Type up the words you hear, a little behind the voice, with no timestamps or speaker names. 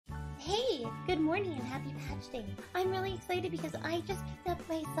Good morning and happy patch day. I'm really excited because I just picked up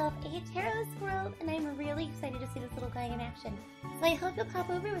myself a Pterosquirrel and I'm really excited to see this little guy in action. So I hope you'll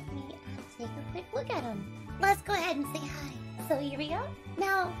pop over with me and take a quick look at him. Let's go ahead and say hi. So here we go.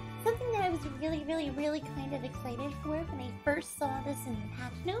 Now, something that I was really kind of excited for when I first saw this in the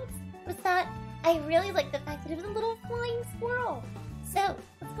patch notes was that I really liked the fact that it was a little flying squirrel. So,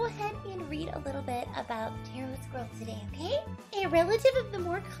 let's go ahead and read a little bit about Pterosquirrel today, okay? A relative of the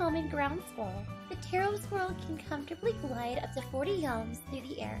more common ground squirrel, the Pterosquirrel can comfortably glide up to 40 yalms through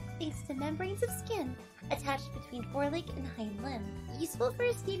the air thanks to membranes of skin attached between foreleg and hind limb, useful for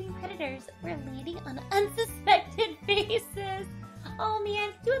escaping predators or landing on unsuspected faces. Oh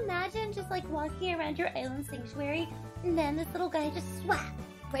man, could you imagine just like walking around your island sanctuary and then this little guy just swap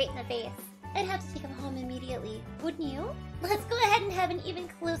right in the face? I'd have to take him home immediately, wouldn't you? Let's go ahead and have an even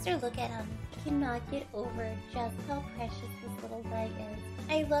closer look at him. I cannot get over just how precious this little guy is.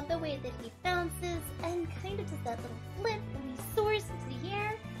 I love the way that he bounces and kind of does that little flip when he soars into the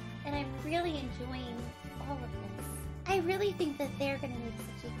air, and I'm really enjoying all of this. I really think that they're going to make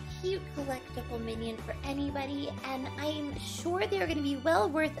such a cute collectible minion for anybody, and I'm sure they're going to be well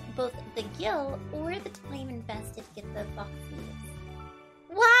worth both the gil or the time invested to get the box sleeves.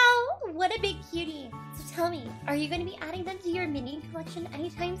 Wow, what a big cutie. So tell me, are you going to be adding them to your minion collection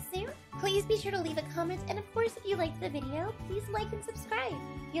anytime soon? Please be sure to leave a comment, and of course if you liked the video, please like and subscribe.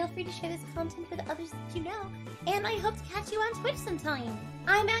 Feel free to share this content with others that you know, and I hope to catch you on Twitch sometime.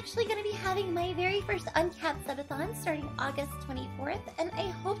 I'm actually going to be having my very first uncapped subathon starting August 24th, and I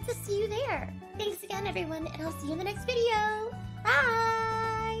hope to see you there. Thanks again everyone, and I'll see you in the next video. Bye!